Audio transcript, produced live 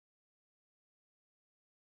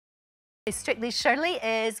to Strictly. Shirley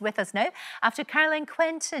is with us now after Caroline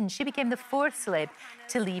Quentin. She became the fourth celeb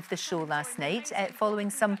to leave the show last night following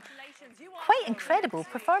some quite incredible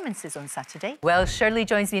performances on Saturday. Well, Shirley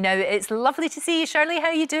joins me now. It's lovely to see you, Shirley. How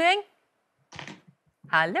are you doing?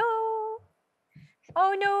 Hello?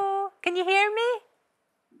 Oh, no. Can you hear me?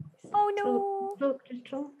 Oh, no.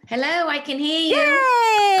 Hello, I can hear you.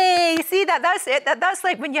 Yay! See, that's it. That's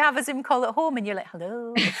like when you have a Zoom call at home and you're like,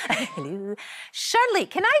 hello, hello. Shirley,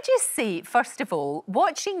 can I just say, first of all,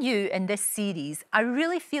 watching you in this series, I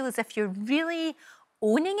really feel as if you're really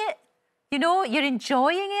owning it. You know, you're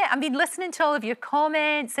enjoying it. I mean, listening to all of your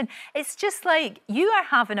comments, and it's just like you are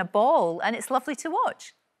having a ball, and it's lovely to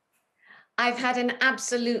watch. I've had an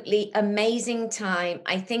absolutely amazing time.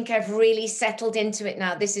 I think I've really settled into it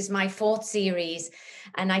now. This is my fourth series,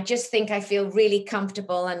 and I just think I feel really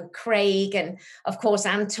comfortable. And Craig, and of course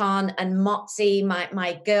Anton and Motzi,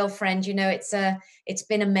 my girlfriend. You know, it's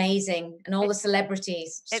been amazing, and all the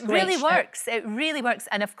celebrities. It really works. It really works.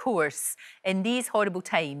 And of course, in these horrible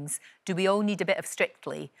times, do we all need a bit of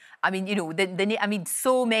Strictly? I mean, you know, I mean,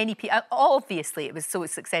 so many people. Obviously, it was so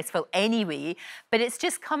successful anyway, but it's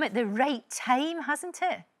just come at the right time, hasn't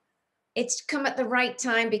it? It's come at the right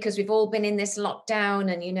time because we've all been in this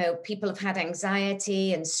lockdown, and, you know, people have had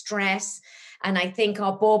anxiety and stress. And I think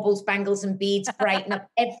our baubles, bangles and beads brighten up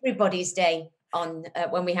everybody's day on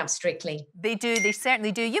when we have Strictly. They do, they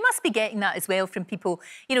certainly do. You must be getting that as well from people,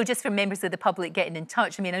 you know, just from members of the public getting in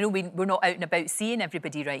touch. I mean, I know we're not out and about seeing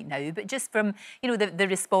everybody right now, but just from, you know, the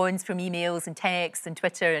response from emails and texts and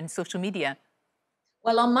Twitter and social media.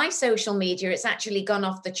 Well, on my social media, it's actually gone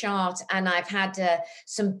off the chart, and I've had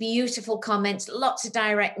some beautiful comments, lots of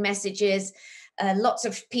direct messages, lots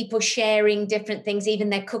of people sharing different things, even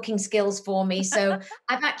their cooking skills for me. So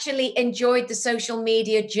I've actually enjoyed the social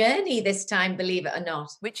media journey this time, believe it or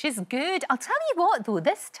not. Which is good. I'll tell you what, though,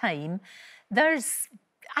 this time there's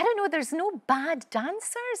no bad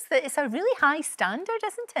dancers. It's a really high standard,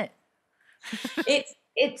 isn't it?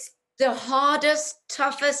 It's the hardest,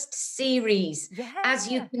 toughest series. Yeah. As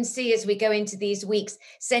you can see, as we go into these weeks,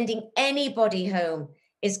 sending anybody home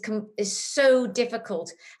is so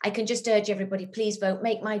difficult. I can just urge everybody, please vote,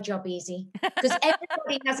 make my job easy. Because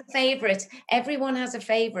everybody has a favourite. Everyone has a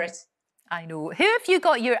favourite. I know. Who have you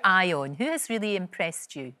got your eye on? Who has really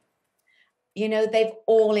impressed you? You know, they've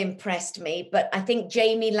all impressed me, but I think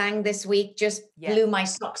Jamie Lang this week just blew my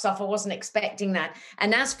socks off. I wasn't expecting that.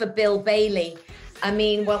 And as for Bill Bailey, I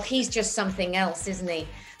mean, well, he's just something else, isn't he?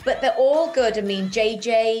 But they're all good. I mean,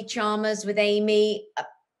 JJ, Chalmers with Amy,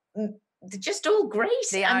 they're just all great.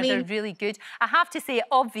 They are, they're really good. I have to say,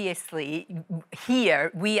 obviously,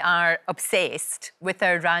 here we are obsessed with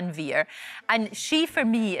our Ranveer. And she, for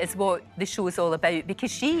me, is what the show's all about,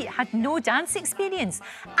 because she had no dance experience.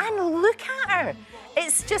 And look at her.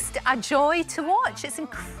 It's just a joy to watch. It's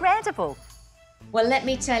incredible. Well, let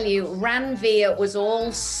me tell you, Ranveer was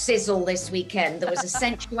all sizzle this weekend. There was a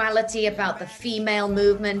sensuality about the female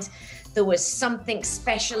movement. There was something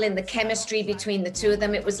special in the chemistry between the two of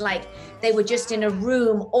them. It was like they were just in a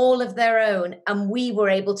room all of their own, and we were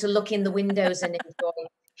able to look in the windows and enjoy.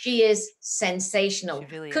 She is sensational. She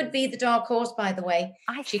really could be the dark horse, by the way.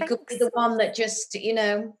 She could be the one that just, you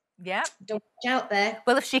know, don't watch out there.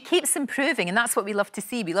 Well, if she keeps improving, and that's what we love to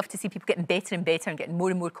see. We love to see people getting better and better and getting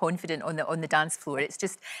more and more confident on the dance floor. It's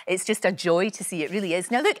just a joy to see. It really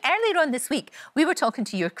is. Now, look, earlier on this week, we were talking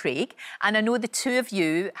to your Craig, and I know the two of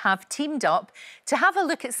you have teamed up to have a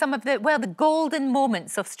look at some of the golden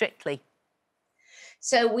moments of Strictly.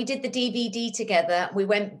 So we did the DVD together. We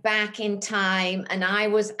went back in time, and I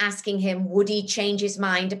was asking him, would he change his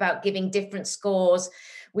mind about giving different scores?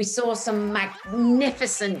 We saw some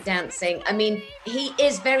magnificent dancing. I mean, he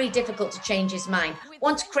is very difficult to change his mind.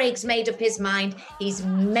 Once Craig's made up his mind, he's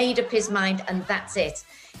made up his mind, and that's it.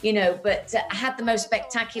 You know, but I had the most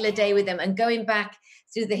spectacular day with him, and going back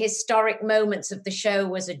through the historic moments of the show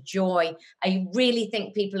was a joy. I really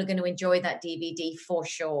think people are going to enjoy that DVD for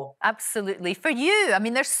sure. Absolutely. For you, I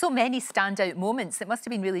mean, there's so many standout moments. It must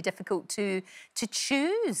have been really difficult to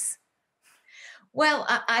choose. Well,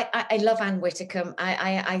 I love Anne Whitcomb.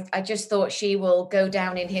 I just thought she will go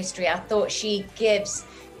down in history. I thought she gives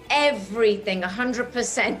everything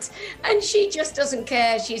 100%, and she just doesn't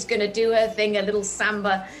care. She's going to do her thing, a little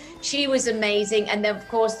samba. She was amazing. And then, of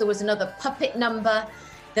course, there was another puppet number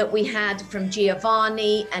that we had from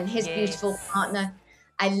Giovanni and his beautiful partner.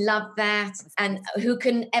 I love that. And who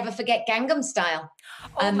can ever forget Gangnam Style?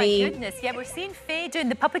 Oh, my goodness. Yeah, we're seeing Faye doing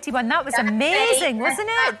the puppety one. That was amazing, wasn't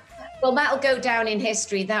it? Well, that'll go down in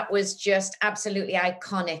history. That was just absolutely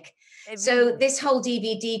iconic. So this whole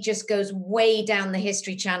DVD just goes way down the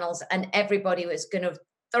history channels, and everybody was going to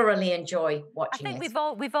thoroughly enjoy I watching think it.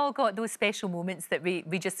 we've all got those special moments that we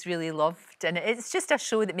just really loved, and it's just a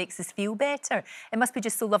show that makes us feel better. It must be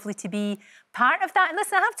just so lovely to be part of that. And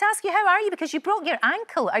listen, I have to ask you, how are you? Because you broke your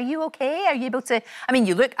ankle. Are you okay? Are you able to? I mean,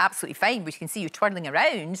 you look absolutely fine. We can see you twirling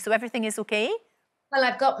around, so everything is okay. Well,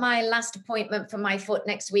 I've got my last appointment for my foot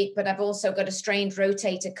next week, but I've also got a strained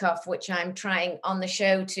rotator cuff, which I'm trying on the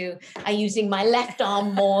show to. I'm using my left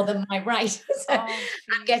arm more than my right. So Oh,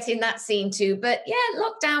 I'm getting that seen too. But yeah,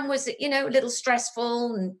 lockdown was, a little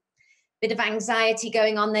stressful and bit of anxiety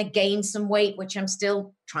going on there, gained some weight, which I'm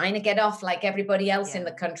still trying to get off like everybody else in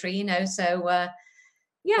the country, So,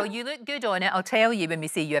 yeah. Well, you look good on it. I'll tell you when we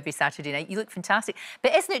see you every Saturday night. You look fantastic.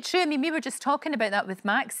 But isn't it true? I mean, we were just talking about that with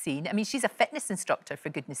Maxine. I mean, she's a fitness instructor, for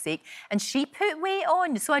goodness sake, and she put weight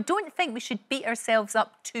on. So I don't think we should beat ourselves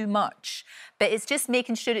up too much. But it's just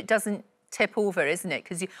making sure it doesn't tip over, isn't it?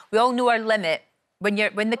 Because we all know our limit when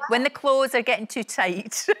the clothes are getting too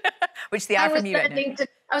tight, which they are for me right now.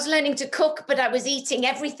 I was learning to cook, but I was eating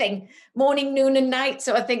everything, morning, noon, and night.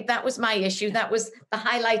 So I think that was my issue. That was the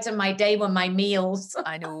highlight of my day, were my meals.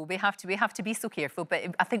 I know, we have to be so careful,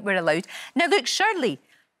 but I think we're allowed. Now, look, Shirley,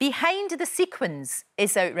 Behind the Sequins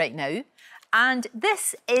is out right now. And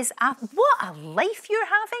this is, what a life you're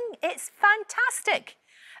having. It's fantastic.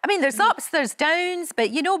 I mean, there's ups, there's downs,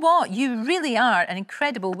 but you know what? You really are an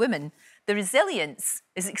incredible woman. The resilience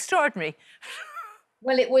is extraordinary.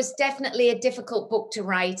 Well, it was definitely a difficult book to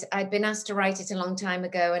write. I'd been asked to write it a long time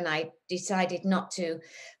ago and I decided not to.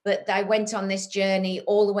 But I went on this journey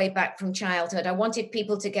all the way back from childhood. I wanted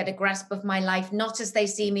people to get a grasp of my life, not as they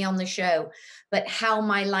see me on the show, but how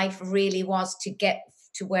my life really was to get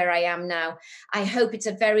to where I am now. I hope it's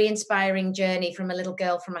a very inspiring journey from a little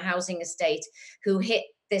girl from a housing estate who hit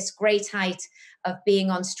this great height of being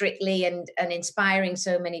on Strictly and inspiring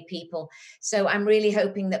so many people. So I'm really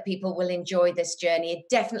hoping that people will enjoy this journey. It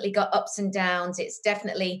definitely got ups and downs. It's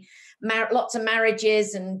definitely lots of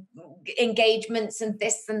marriages and engagements and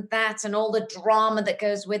this and that and all the drama that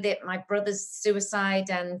goes with it. My brother's suicide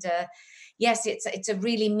and yes, it's a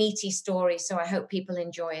really meaty story. So I hope people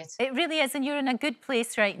enjoy it. It really is, and you're in a good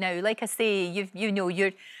place right now. Like I say,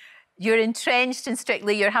 you're entrenched in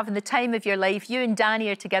Strictly. You're having the time of your life. You and Danny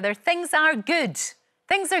are together. Things are good.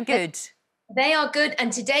 Things are good. They are good.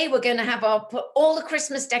 And today we're going to have all the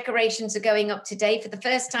Christmas decorations are going up today for the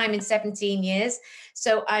first time in 17 years.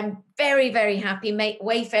 So I'm very, very happy.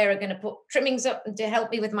 Wayfair are going to put trimmings up to help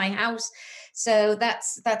me with my house. So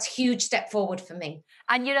that's a huge step forward for me.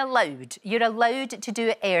 And you're allowed to do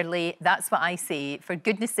it early. That's what I say. For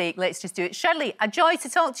goodness sake, let's just do it. Shirley, a joy to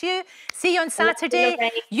talk to you. See you on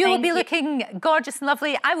Saturday. You will be looking gorgeous and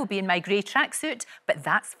lovely. I will be in my grey tracksuit, but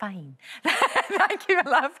that's fine. Thank you,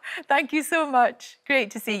 my love. Thank you so much.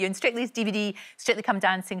 Great to see you. And Strictly's DVD, Strictly Come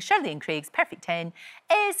Dancing, Shirley and Craig's Perfect 10,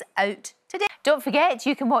 is out today. Don't forget,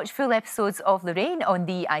 you can watch full episodes of Lorraine on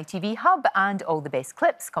the ITV Hub and all the best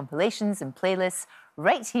clips, compilations and playlists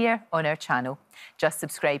right here on our channel. Just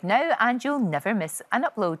subscribe now and you'll never miss an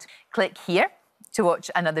upload. Click here to watch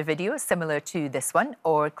another video similar to this one,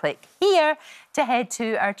 or click here to head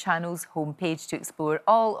to our channel's homepage to explore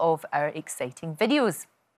all of our exciting videos.